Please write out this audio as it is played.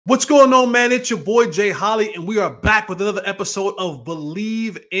What's going on, man? It's your boy Jay Holley, and we are back with another episode of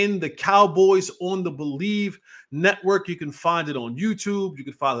Bleav in the Cowboys on the Bleav Network. You can find it on YouTube, you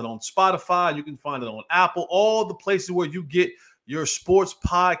can find it on Spotify, you can find it on Apple, all the places where you get your sports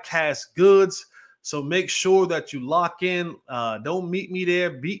podcast goods. So make sure that you lock in. Don't meet me there,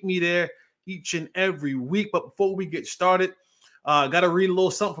 beat me there each and every week. But before we get started, got to read a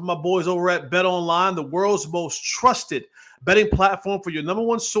little something from my boys over at BetOnline, the world's most trusted betting platform for your number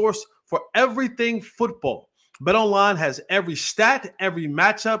one source for everything football. BetOnline has every stat, every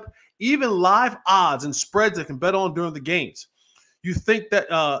matchup, even live odds and spreads that can bet on during the games. You think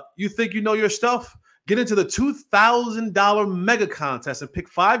you know your stuff? Get into the $2,000 mega contest and pick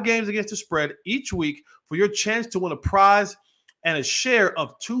 5 games against the spread each week for your chance to win a prize and a share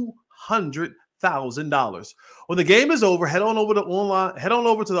of $200,000. When the game is over, head on over to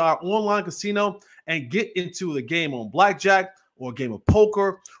our online casino and get into the game on blackjack or a game of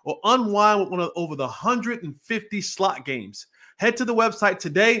poker or unwind with one of over the 150 slot games. Head to the website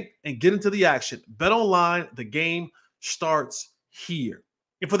today and get into the action. BetOnline, the game starts here.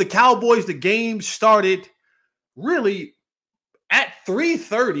 And for the Cowboys, the game started really at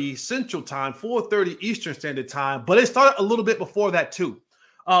 3:30 Central Time, 4:30 Eastern Standard Time, but it started a little bit before that too.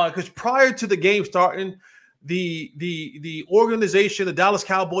 Because prior to the game starting, the organization, the Dallas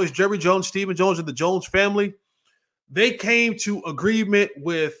Cowboys, Jerry Jones, Stephen Jones, and the Jones family, they came to agreement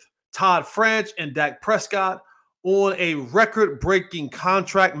with Todd Franch and Dak Prescott on a record-breaking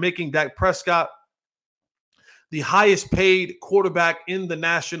contract, making Dak Prescott the highest paid quarterback in the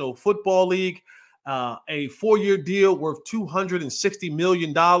National Football League, a 4-year deal worth $260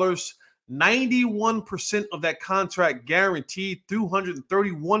 million. 91% of that contract guaranteed.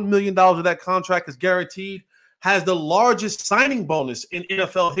 $231 million of that contract is guaranteed. Has the largest signing bonus in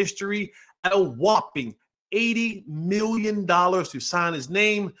NFL history at a whopping $80 million to sign his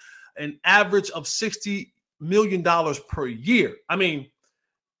name, an average of $60 million per year. I mean,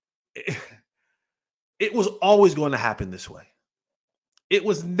 it was always going to happen this way. It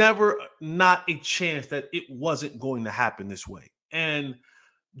was never not a chance that it wasn't going to happen this way. And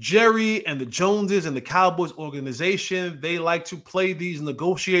Jerry and the Joneses and the Cowboys organization, they like to play these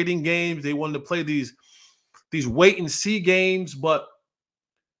negotiating games. They wanted to play these wait and see games, but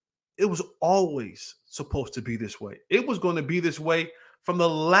it was always supposed to be this way. It was going to be this way from the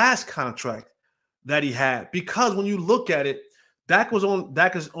last contract that he had, because when you look at it, Dak was on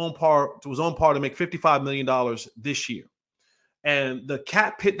par to make $55 million this year. And the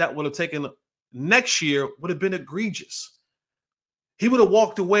cap hit that would have taken next year would have been egregious. He would have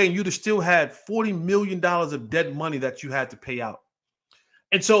walked away and you'd have still had $40 million of dead money that you had to pay out.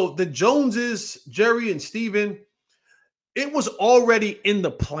 And so the Joneses, Jerry and Steven, it was already in the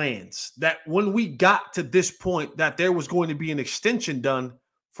plans that when we got to this point that there was going to be an extension done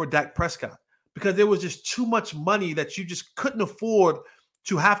for Dak Prescott, because there was just too much money that you just couldn't afford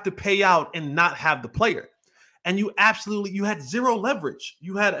to have to pay out and not have the player. And you had zero leverage.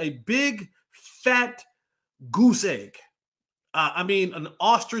 You had a big, fat goose egg. I mean, an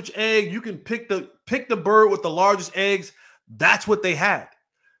ostrich egg. You can pick the bird with the largest eggs. That's what they had,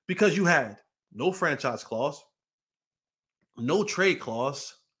 because you had no franchise clause, no trade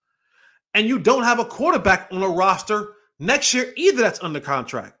clause, and you don't have a quarterback on a roster next year either that's under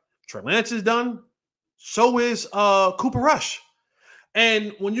contract. Trey Lance is done. So is Cooper Rush.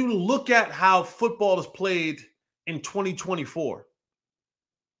 And when you look at how football is played in 2024,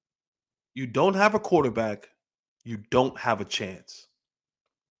 you don't have a quarterback. You don't have a chance.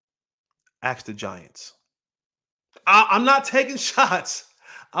 Ask the Giants. I'm not taking shots.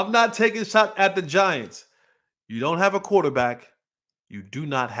 I'm not taking shots at the Giants. You don't have a quarterback. You do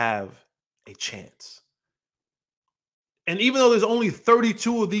not have a chance. And even though there's only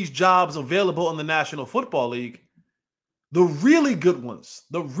 32 of these jobs available in the National Football League, the really good ones,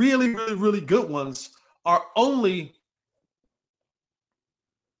 the really, really, really good ones are only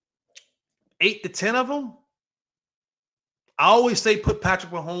 8 to 10 of them. I always say put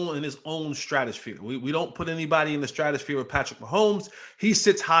Patrick Mahomes in his own stratosphere. We don't put anybody in the stratosphere with Patrick Mahomes. He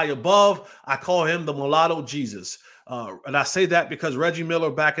sits high above. I call him the mulatto Jesus. And I say that because Reggie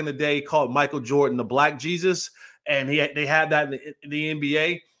Miller back in the day called Michael Jordan the Black Jesus. And they had that in the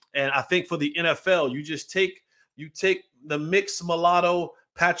NBA. And I think for the NFL, you take the mixed mulatto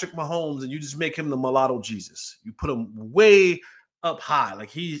Patrick Mahomes and you just make him the mulatto Jesus. You put him way up high.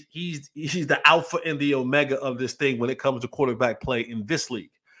 Like he's the alpha and the omega of this thing when it comes to quarterback play in this league.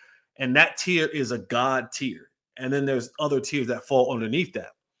 And that tier is a God tier. And then there's other tiers that fall underneath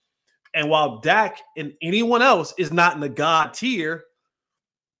that. And while Dak and anyone else is not in the God tier,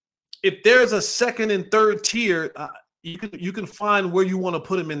 if there's a second and third tier, you can find where you want to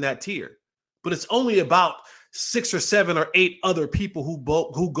put him in that tier. But it's only about 6 or 7 or 8 other people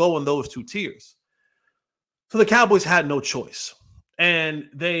who go in those 2 tiers. So the Cowboys had no choice. And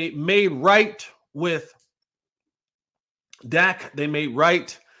they made right with Dak. They made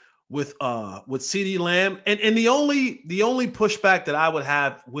right with CeeDee Lamb. And the only pushback that I would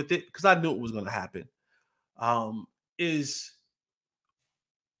have with it, because I knew it was going to happen, is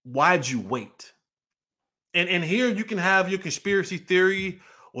why'd you wait? And here you can have your conspiracy theory,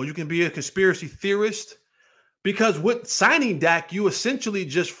 or you can be a conspiracy theorist, because with signing Dak, you essentially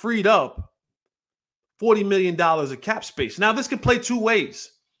just freed up $40 million of cap space. Now, this could play 2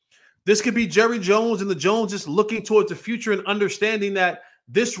 ways. This could be Jerry Jones and the Joneses looking towards the future and understanding that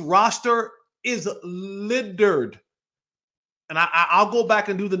this roster is littered. And I'll go back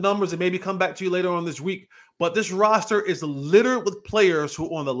and do the numbers and maybe come back to you later on this week. But this roster is littered with players who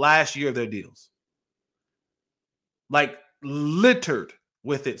are on the last year of their deals. Like, littered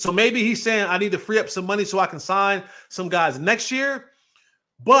with it. So maybe he's saying, I need to free up some money so I can sign some guys next year.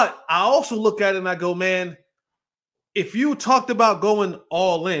 But I also look at it and I go, man, if you talked about going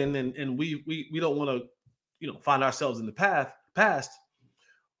all in, and we don't want to, find ourselves in the past.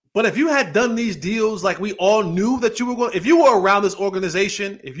 But if you had done these deals like we all knew that you were going, if you were around this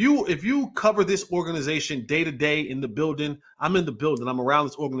organization, if you cover this organization day to day in the building, I'm in the building, I'm around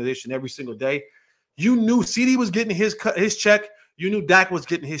this organization every single day. You knew CeeDee was getting his check. You knew Dak was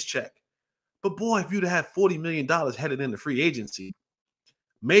getting his check. But boy, if you'd have $40 million headed into free agency,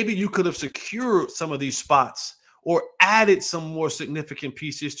 maybe you could have secured some of these spots or added some more significant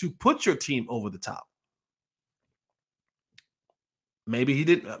pieces to put your team over the top. Maybe he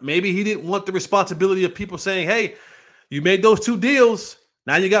didn't want the responsibility of people saying, hey, you made those 2 deals.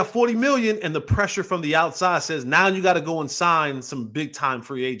 Now you got $40 million, and the pressure from the outside says now you got to go and sign some big-time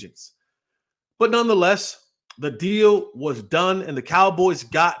free agents. But nonetheless, the deal was done, and the Cowboys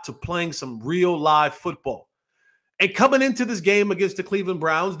got to playing some real live football. And coming into this game against the Cleveland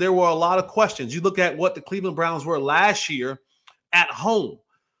Browns, there were a lot of questions. You look at what the Cleveland Browns were last year at home.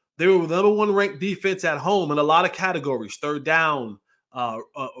 They were the number 1 ranked defense at home in a lot of categories: third down,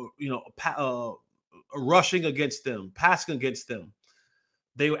 rushing against them, passing against them.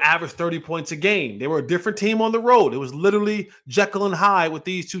 They averaged 30 points a game. They were a different team on the road. It was literally Jekyll and Hyde with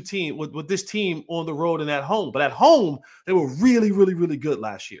these 2 teams, with this team on the road and at home. But at home, they were really, really, really good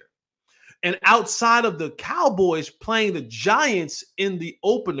last year. And outside of the Cowboys playing the Giants in the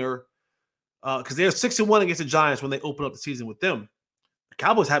opener, because they're 6-1 against the Giants when they open up the season with them, the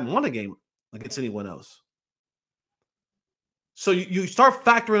Cowboys hadn't won a game against anyone else. So you start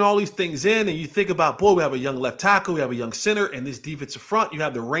factoring all these things in, and you think about, boy, we have a young left tackle, we have a young center, and this defensive front. You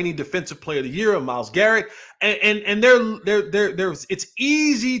have the reigning defensive player of the year, Myles Garrett, and there's it's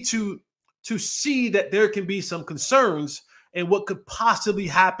easy to see that there can be some concerns in what could possibly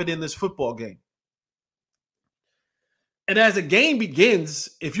happen in this football game. And as the game begins,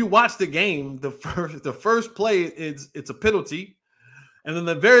 if you watch the game, the first play it's a penalty. And then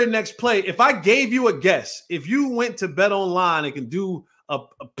the very next play, if I gave you a guess, if you went to Bet Online and can do a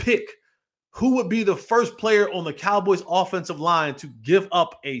pick, who would be the first player on the Cowboys offensive line to give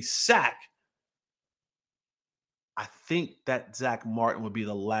up a sack? I think that Zach Martin would be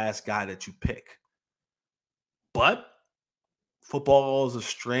the last guy that you pick. But football is a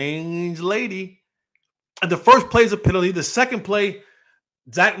strange lady. And the first play is a penalty. The second play,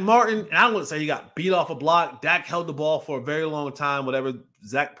 Zach Martin, and I wouldn't say he got beat off a block. Dak held the ball for a very long time. Whatever,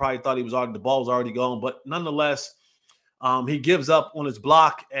 Zach probably thought the ball was already gone. But nonetheless, he gives up on his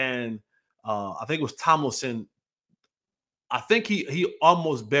block, and I think it was Tomlinson. I think he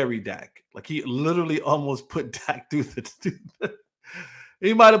almost buried Dak. Like, he literally almost put Dak through the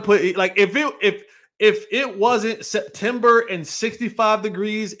he might have put, like, if it wasn't September and 65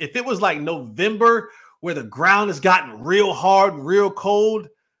 degrees, if it was like November where the ground has gotten real hard, real cold,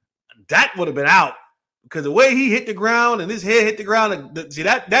 Dak would have been out, because the way he hit the ground and his head hit the ground, see,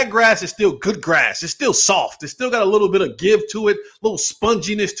 that grass is still good grass. It's still soft. It's still got a little bit of give to it, a little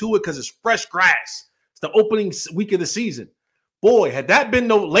sponginess to it, because it's fresh grass. It's the opening week of the season. Boy, had that been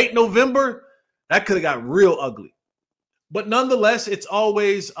late November, that could have got real ugly. But nonetheless, it's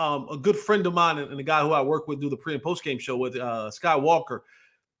always a good friend of mine and the guy who I work with, do the pre- and post-game show with, Sky Walker.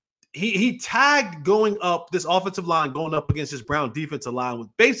 He tagged going up this offensive line, going up against this Brown defensive line with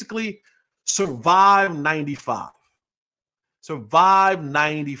basically survive 95. Survive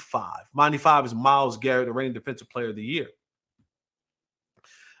 95. 95 is Myles Garrett, the reigning defensive player of the year.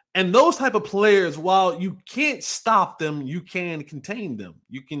 And those type of players, while you can't stop them, you can contain them.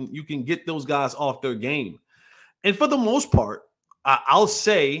 You can get those guys off their game. And for the most part, I'll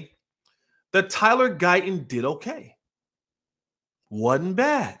say that Tyler Guyton did okay. Wasn't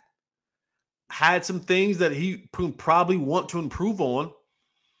bad. Had some things that he probably want to improve on.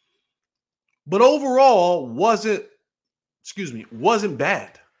 But overall, wasn't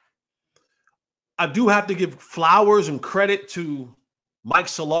bad. I do have to give flowers and credit to Mike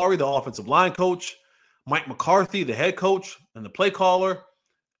Solari, the offensive line coach, Mike McCarthy, the head coach and the play caller,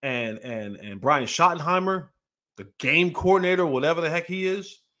 and Brian Schottenheimer, the game coordinator, whatever the heck he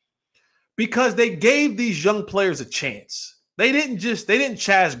is, because they gave these young players a chance. They didn't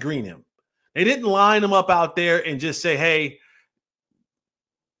Chaz Green him. They didn't line him up out there and just say, hey,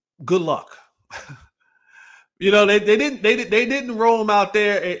 good luck. They didn't roll him out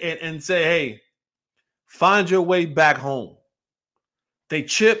there and say, hey, find your way back home. They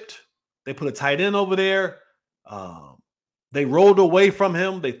chipped. They put a tight end over there. They rolled away from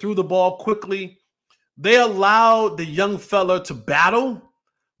him. They threw the ball quickly. They allowed the young fella to battle,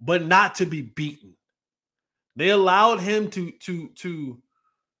 but not to be beaten. They allowed him to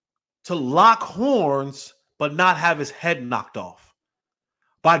lock horns, but not have his head knocked off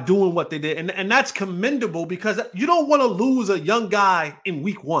by doing what they did. And that's commendable, because you don't want to lose a young guy in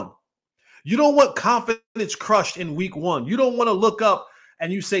week one. You don't want confidence crushed in week one. You don't want to look up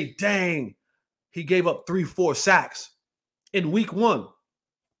and you say, dang, he gave up 3-4 sacks in week one.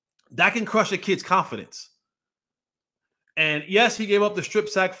 That can crush a kid's confidence. And yes, he gave up the strip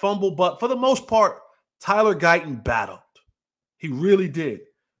sack fumble, but for the most part, Tyler Guyton battled. He really did.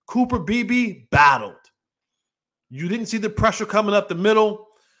 Cooper Beebe battled. You didn't see the pressure coming up the middle.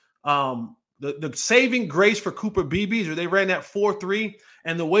 The saving grace for Cooper Beebe is they ran that 4-3,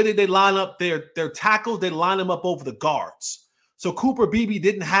 and the way that they line up their tackles, they line them up over the guards. So Cooper Beebe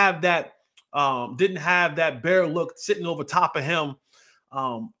didn't have that bear look sitting over top of him,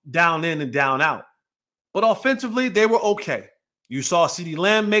 down in and down out. But offensively, they were okay. You saw CeeDee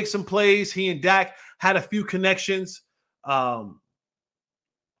Lamb make some plays. He and Dak had a few connections.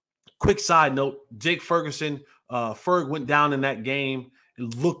 Quick side note, Jake Ferguson, Ferg went down in that game.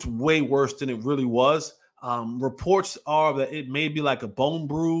 It looked way worse than it really was. Reports are that it may be like a bone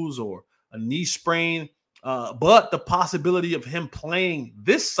bruise or a knee sprain, but the possibility of him playing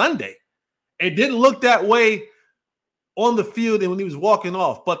this Sunday, it didn't look that way on the field and when he was walking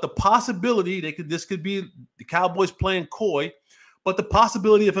off. But the possibility this could be the Cowboys playing coy, but the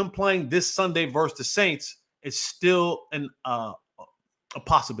possibility of him playing this Sunday versus the Saints is still a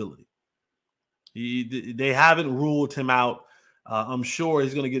possibility. They haven't ruled him out. I'm sure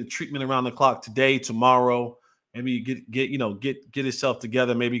he's going to get a treatment around the clock today, tomorrow. Maybe get himself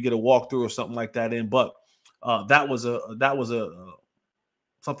together. Maybe get a walkthrough or something like that in. But that was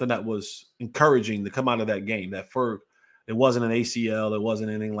something that was encouraging to come out of that game. That it wasn't an ACL, it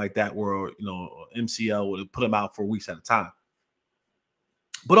wasn't anything like that where MCL would have put him out for weeks at a time.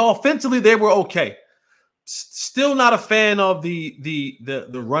 But offensively, they were okay. Still not a fan of the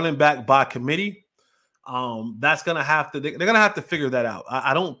running back by committee. That's gonna have to they're gonna have to figure that out.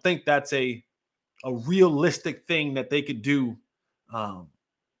 I don't think that's a realistic thing that they could do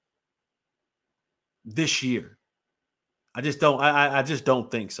this year. I just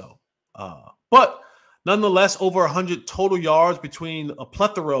don't think so. But nonetheless, over 100 total yards between a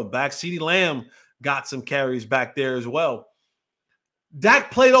plethora of backs. CeeDee Lamb got some carries back there as well.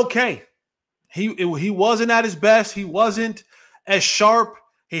 Dak played okay. He wasn't at his best. He wasn't as sharp.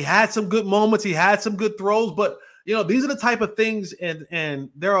 He had some good moments. He had some good throws. But, these are the type of things, and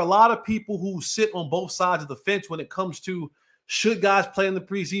there are a lot of people who sit on both sides of the fence when it comes to should guys play in the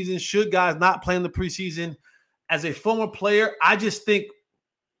preseason, should guys not play in the preseason. As a former player, I just think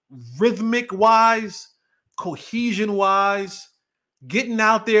rhythmic-wise, cohesion-wise, getting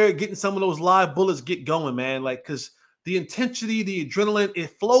out there, getting some of those live bullets get going, man. Because the intensity, the adrenaline,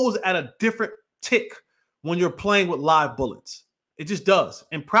 it flows at a different tick when you're playing with live bullets. It just does.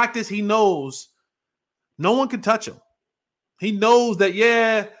 In practice, he knows no one can touch him. He knows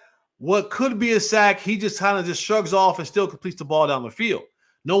that, what could be a sack, he just kind of just shrugs off and still completes the ball down the field.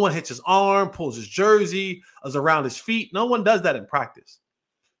 No one hits his arm, pulls his jersey, is around his feet. No one does that in practice.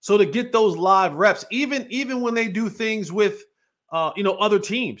 So to get those live reps, even when they do things with, other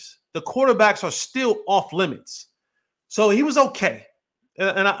teams, the quarterbacks are still off limits. So he was okay.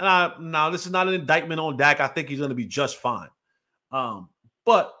 And now this is not an indictment on Dak. I think he's going to be just fine.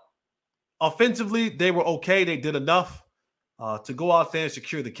 But offensively, they were okay. They did enough to go out there and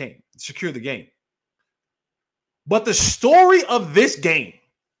secure the game. But the story of this game,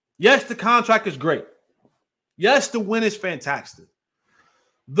 yes, the contract is great. Yes, the win is fantastic.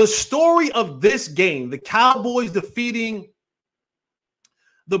 The story of this game, the Cowboys defeating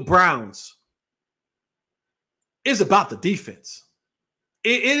the Browns, is about the defense.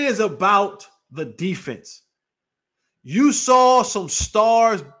 It is about the defense. You saw some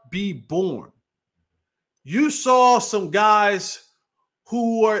stars be born. You saw some guys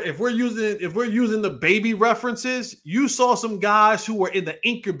who were, if we're using the baby references, you saw some guys who were in the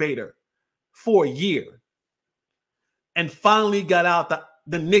incubator for a year and finally got out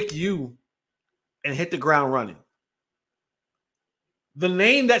the NICU and hit the ground running. The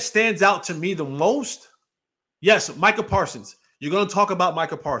name that stands out to me the most, yes, Micah Parsons. You're going to talk about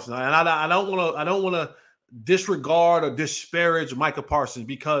Micah Parsons, and I don't want to disregard or disparage Micah Parsons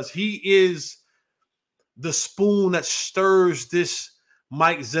because he is the spoon that stirs this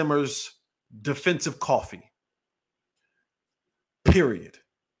Mike Zimmer's defensive coffee. Period.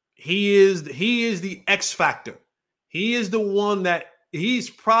 He is the X-factor. He is the one that he's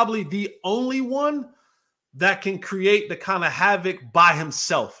probably the only one that can create the kind of havoc by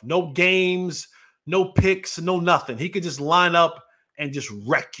himself. No games, no picks, no nothing. He could just line up and just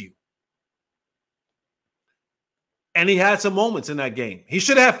wreck you. And he had some moments in that game. He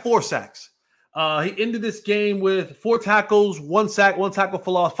should have 4 sacks. He ended this game with 4 tackles, 1 sack, 1 tackle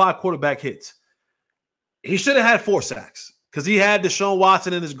for loss, 5 quarterback hits. He should have had 4 sacks because he had Deshaun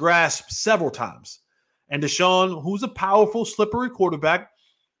Watson in his grasp several times. And Deshaun, who's a powerful, slippery quarterback,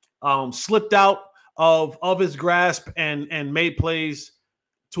 slipped out of his grasp and made plays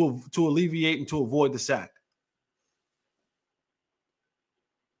to alleviate and to avoid the sack.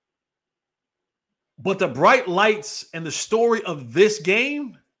 But the bright lights and the story of this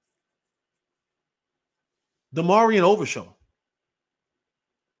game, Demarion Overshown.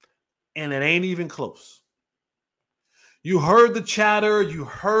 And it ain't even close. You heard the chatter, you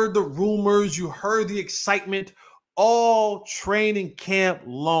heard the rumors, you heard the excitement all training camp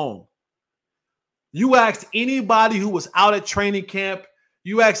long. You asked anybody who was out at training camp,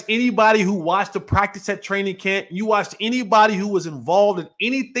 you asked anybody who watched the practice at training camp, you asked anybody who was involved in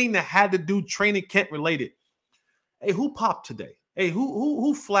anything that had to do training camp related. Hey, who popped today? Hey,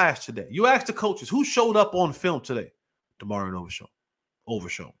 who flashed today? You asked the coaches, who showed up on film today? Demarion Overshown.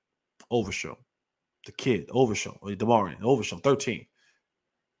 The kid, Overshown, Demarion Overshown, 13.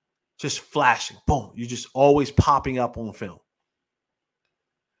 Just flashing. Boom. You're just always popping up on film.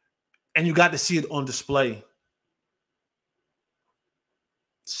 And you got to see it on display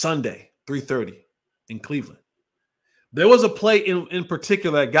Sunday, 3:30 in Cleveland. There was a play in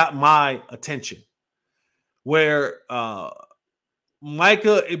particular that got my attention where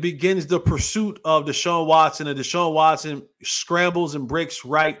Micah begins the pursuit of Deshaun Watson, and Deshaun Watson scrambles and breaks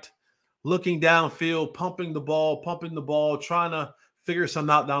right, looking downfield, pumping the ball, trying to figure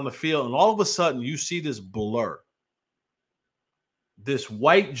something out down the field. And all of a sudden, you see this blur. This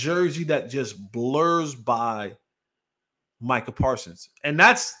white jersey that just blurs by Micah Parsons. And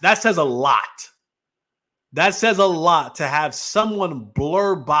that says a lot. That says a lot to have someone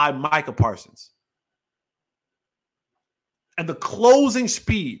blur by Micah Parsons. And the closing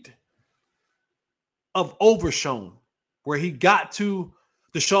speed of Overshown, where he got to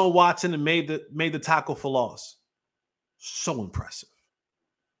Deshaun Watson and made the tackle for loss. So impressive.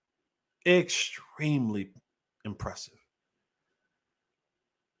 Extremely impressive.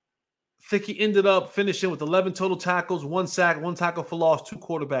 I think he ended up finishing with 11 total tackles, 1 sack, 1 tackle for loss, 2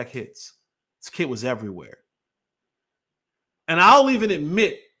 quarterback hits. This kid was everywhere. And I'll even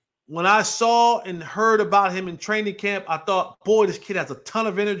admit, when I saw and heard about him in training camp, I thought, boy, this kid has a ton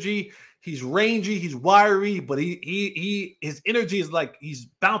of energy. He's rangy, he's wiry, but his energy is like he's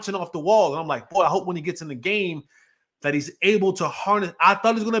bouncing off the wall. And I'm like, boy, I hope when he gets in the game that he's able to harness. I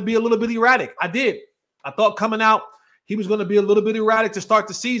thought he was going to be a little bit erratic. I did. I thought coming out, he was going to be a little bit erratic to start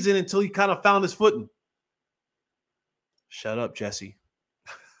the season until he kind of found his footing. Shut up, Jesse.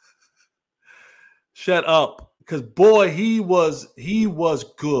 Shut up. Because, boy, he was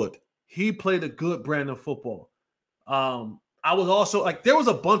good. He played a good brand of football. I was also like, there was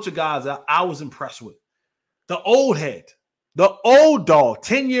a bunch of guys that I was impressed with. The old head, the old dog,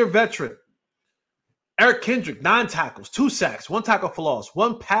 10-year veteran, Eric Kendrick, 9 tackles, 2 sacks, 1 tackle for loss,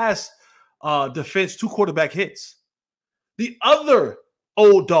 1 pass defense, 2 quarterback hits. The other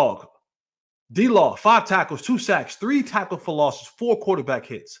old dog, D-Law, 5 tackles, 2 sacks, 3 tackle for losses, 4 quarterback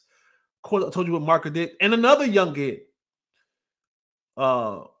hits. Of course, I told you what Marker did. And another young kid,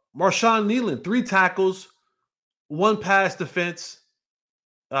 Marshawn Nealon, 3 tackles, 1 pass defense,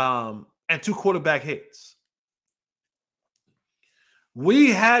 and 2 quarterback hits. We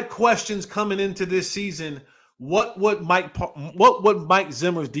had questions coming into this season. What would Mike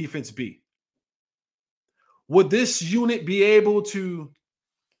Zimmer's defense be? Would this unit be able to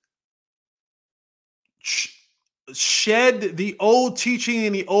shed the old teaching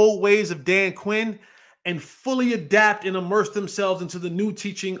and the old ways of Dan Quinn and fully adapt and immerse themselves into the new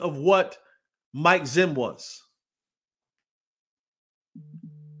teaching of what Mike Zim was?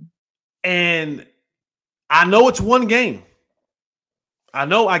 And I know it's one game. I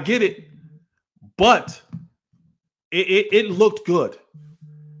know, I get it. But it looked good.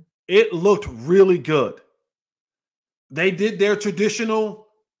 It looked really good. They did their traditional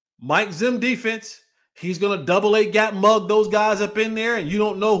Mike Zim defense. He's going to double A gap mug those guys up in there, and you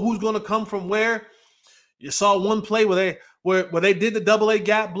don't know who's going to come from where. You saw one play where they did the double A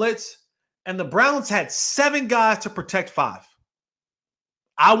gap blitz, and the Browns had 7 guys to protect 5.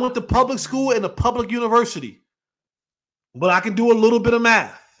 I went to public school and a public university, but I can do a little bit of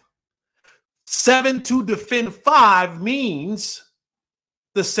math. 7 to defend 5 means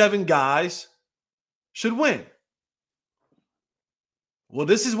the 7 guys should win. Well,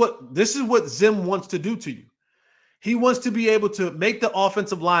 this is what Zim wants to do to you. He wants to be able to make the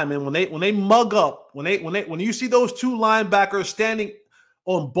offensive linemen when they mug up, when you see those 2 linebackers standing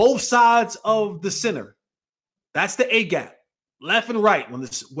on both sides of the center, that's the A gap, left and right.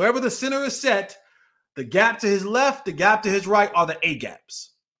 Wherever the center is set, the gap to his left, the gap to his right are the A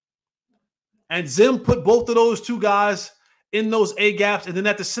gaps. And Zim put both of those 2 guys in those A gaps, and then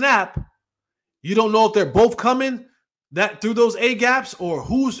at the snap, you don't know if they're both coming that through those A gaps, or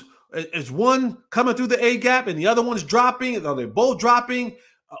is one coming through the A gap and the other one's dropping? Are they both dropping?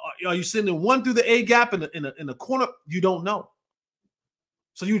 Are you sending one through the A gap in the corner? You don't know.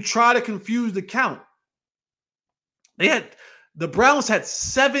 So you try to confuse the count. The Browns had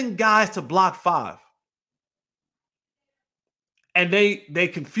 7 guys to block 5. And they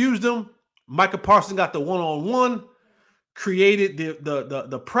confused them. Micah Parsons got the one-on-one, created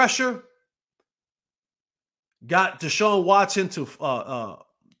the pressure. Got Deshaun Watson to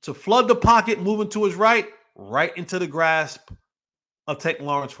flood the pocket, moving to his right into the grasp of Tate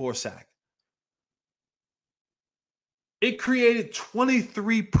Lawrence for a sack. It created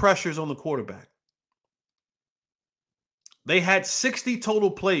 23 pressures on the quarterback. They had 60 total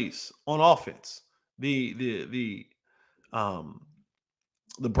plays on offense. The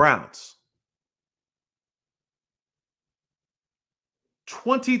Browns.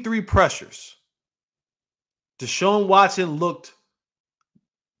 23 pressures. Deshaun Watson looked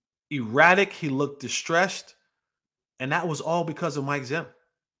erratic. He looked distressed. And that was all because of Mike Zim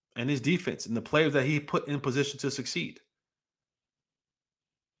and his defense and the players that he put in position to succeed.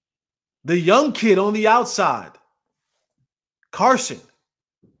 The young kid on the outside, Carson,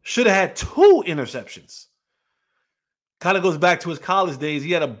 should have had 2 interceptions. Kind of goes back to his college days.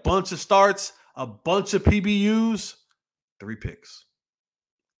 He had a bunch of starts, a bunch of PBUs, 3 picks.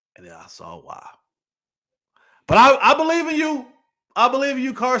 And then I saw why. But I believe in you. I believe in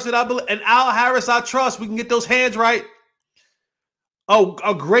you, Carson. And Al Harris, I trust. We can get those hands right. Oh,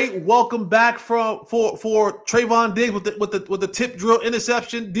 a great welcome back for Trayvon Diggs with the tip drill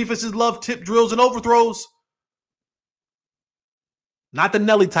interception. Defenses love tip drills and overthrows. Not the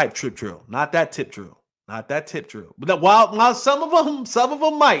Nelly type tip drill. Not that tip drill. Not that tip drill. But while some of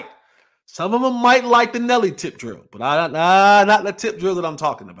them might. Some of them might like the Nelly tip drill. But not the tip drill that I'm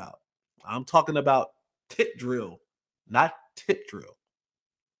talking about. I'm talking about tip drill, not tip drill.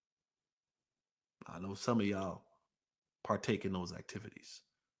 I know some of y'all partake in those activities.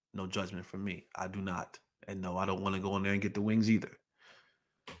 No judgment from me. I do not. And no, I don't want to go in there and get the wings either.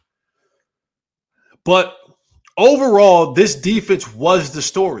 But overall, this defense was the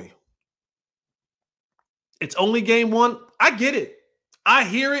story. It's only game 1. I get it. I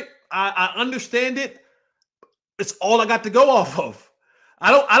hear it. I understand it. It's all I got to go off of.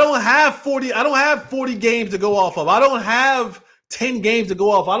 I don't have 40. I don't have 40 games to go off of. I don't have 10 games to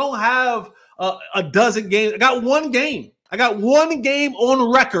go off. I don't have a dozen games. I got 1 game. I got 1 game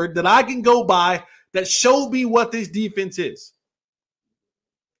on record that I can go by that showed me what this defense is.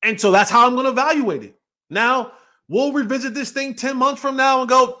 And so that's how I'm going to evaluate it. Now, we'll revisit this thing 10 months from now and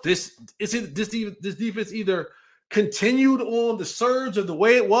go, this defense either continued on the surge of the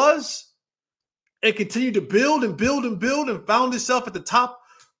way it was and continued to build and build and build and found itself at the top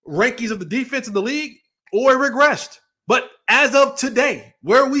rankings of the defense in the league, or it regressed. But as of today,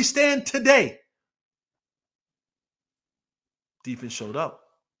 where we stand today, defense showed up.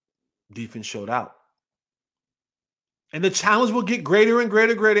 Defense showed out. And the challenge will get greater and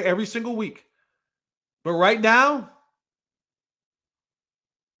greater and greater every single week. But right now,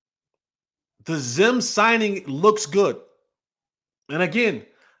 the Zim signing looks good. And again,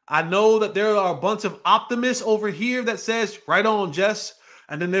 I know that there are a bunch of optimists over here that says, right on, Jess.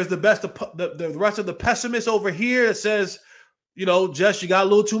 And then there's the rest of the pessimists over here that says, you know, Jess, you got a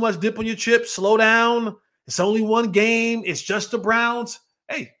little too much dip on your chip. Slow down. It's only 1 game. It's just the Browns.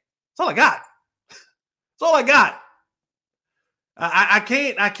 Hey, that's all I got. That's all I got. I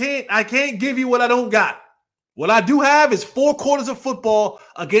can't give you what I don't got. What I do have is 4 quarters of football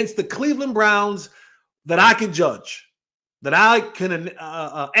against the Cleveland Browns that I can judge, that I can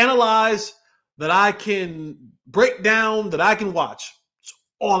analyze, that I can break down, that I can watch. That's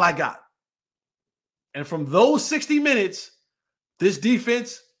all I got. And from those 60 minutes, this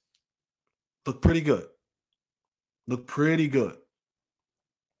defense looked pretty good. Looked pretty good.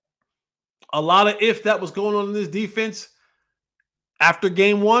 A lot of if that was going on in this defense after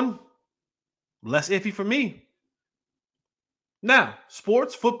game 1, less iffy for me. Now,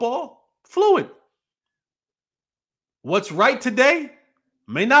 sports, football, fluid. What's right today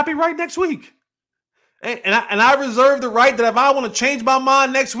may not be right next week. And I reserve the right that if I want to change my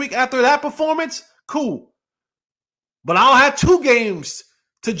mind next week after that performance, cool. But I'll have 2 games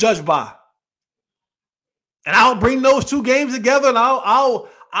to judge by. And I'll bring those 2 games together and I'll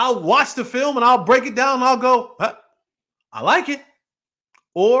watch the film and I'll break it down and I'll go, I like it.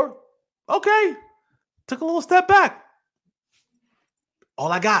 Or, okay, took a little step back.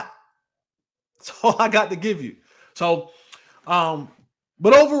 All I got. That's all I got to give you. So, but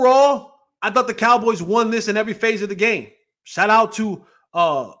overall, I thought the Cowboys won this in every phase of the game. Shout out to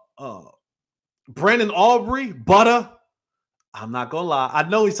Brandon Aubrey, Butter. I'm not gonna lie. I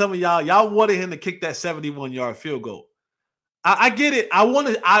know some of y'all wanted him to kick that 71-yard field goal. I get it.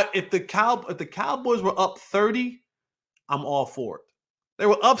 If the Cowboys were up 30, I'm all for it. They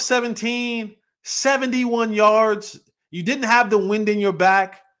were up 17, 71 yards. You didn't have the wind in your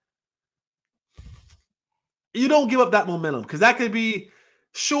back. You don't give up that momentum because that could be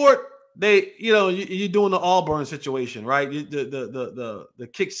short. You're doing the Auburn situation, right? The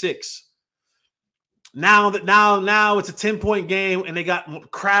kick 6. Now it's a 10-point game and they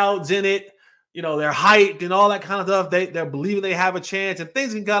got crowds in it. They're hyped and all that kind of stuff. They're believing they have a chance and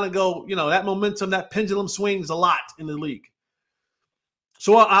things can kind of go. That momentum, that pendulum swings a lot in the league.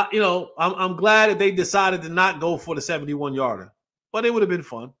 So I'm glad that they decided to not go for the 71-yarder, but it would have been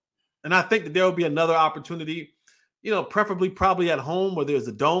fun. And I think that there will be another opportunity, preferably probably at home where there's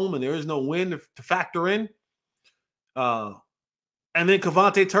a dome and there is no wind to factor in. And then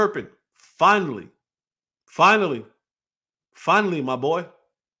Kevontae Turpin, finally, my boy,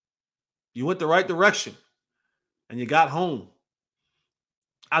 you went the right direction and you got home.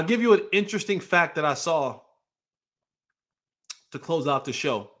 I'll give you an interesting fact that I saw to close out the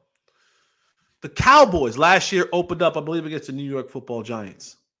show. The Cowboys last year opened up, I believe, against the New York Football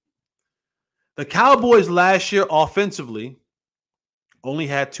Giants. The Cowboys last year offensively only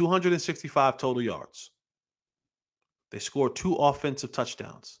had 265 total yards. They scored 2 offensive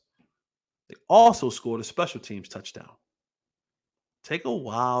touchdowns. They also scored a special teams touchdown. Take a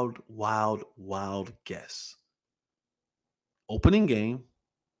wild guess. Opening game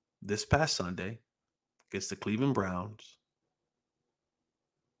this past Sunday against the Cleveland Browns.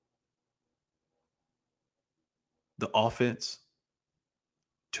 The offense,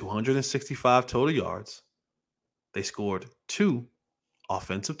 265 total yards. They scored 2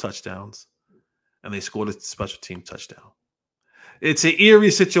 offensive touchdowns, and they scored a special team touchdown. It's an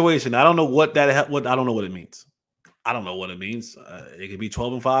eerie situation. I don't know what I don't know what it means. I don't know what it means. It could be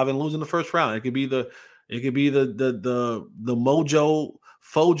 12-5 and losing the first round. It could be the mojo,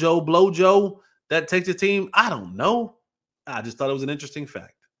 fojo, blojo that takes the team. I don't know. I just thought it was an interesting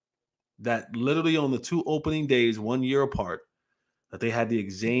fact that literally on the 2 opening days, 1 year apart, that they had the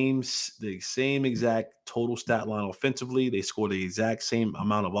same exact total stat line offensively. They scored the exact same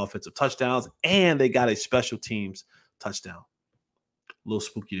amount of offensive touchdowns, and they got a special teams touchdown. A little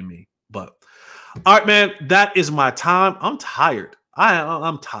spooky to me, but all right, man, that is my time. I'm tired.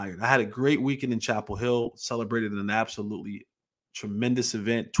 I'm tired. I had a great weekend in Chapel Hill, celebrated an absolutely tremendous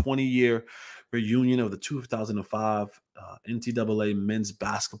event, 20-year reunion of the 2005 NCAA men's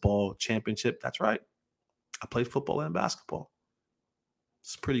basketball championship. That's right. I played football and basketball.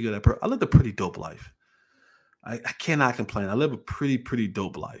 It's pretty good. I lived a pretty dope life. I cannot complain. I live a pretty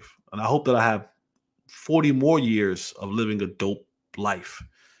dope life. And I hope that I have 40 more years of living a dope life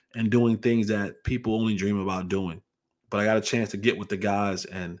and doing things that people only dream about doing. But I got a chance to get with the guys,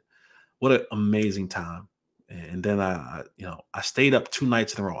 and what an amazing time. And then I stayed up 2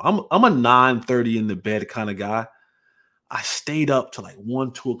 nights in a row. I'm a 9:30 in the bed kind of guy. I stayed up to like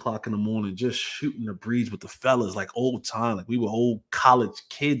 1, 2 o'clock in the morning, just shooting the breeze with the fellas, like old time, like we were old college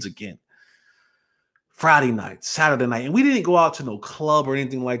kids again. Friday night, Saturday night, and we didn't go out to no club or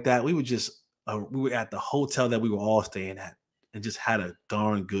anything like that. We were just we were at the hotel that we were all staying at and just had a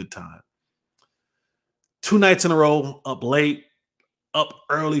darn good time. 2 nights in a row, up late, up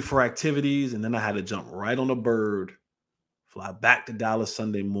early for activities, and then I had to jump right on a bird, fly back to Dallas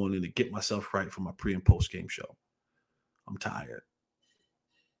Sunday morning to get myself right for my pre- and post-game show. I'm tired.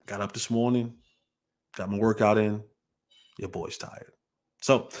 Got up this morning, Got my workout in. Your boy's tired.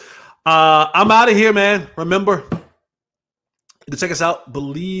 So I'm out of here, man. Remember, to check us out,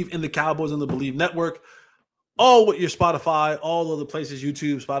 Bleav in the Cowboys on the Bleav Network. All with your Spotify, all other places,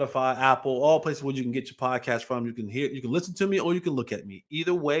 YouTube, Spotify, Apple, all places where you can get your podcast from. You can listen to me, or you can look at me.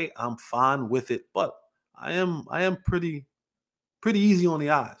 Either way, I'm fine with it. But I am pretty easy on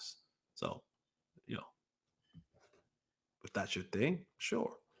the eyes. So, if that's your thing,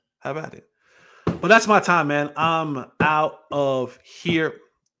 sure, have at it. But that's my time, man. I'm out of here.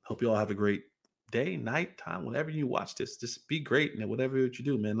 Hope you all have a great day, night, time, whenever you watch this. Just be great, and whatever you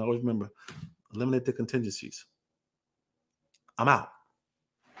do, man. Always remember, eliminate the contingencies. I'm out.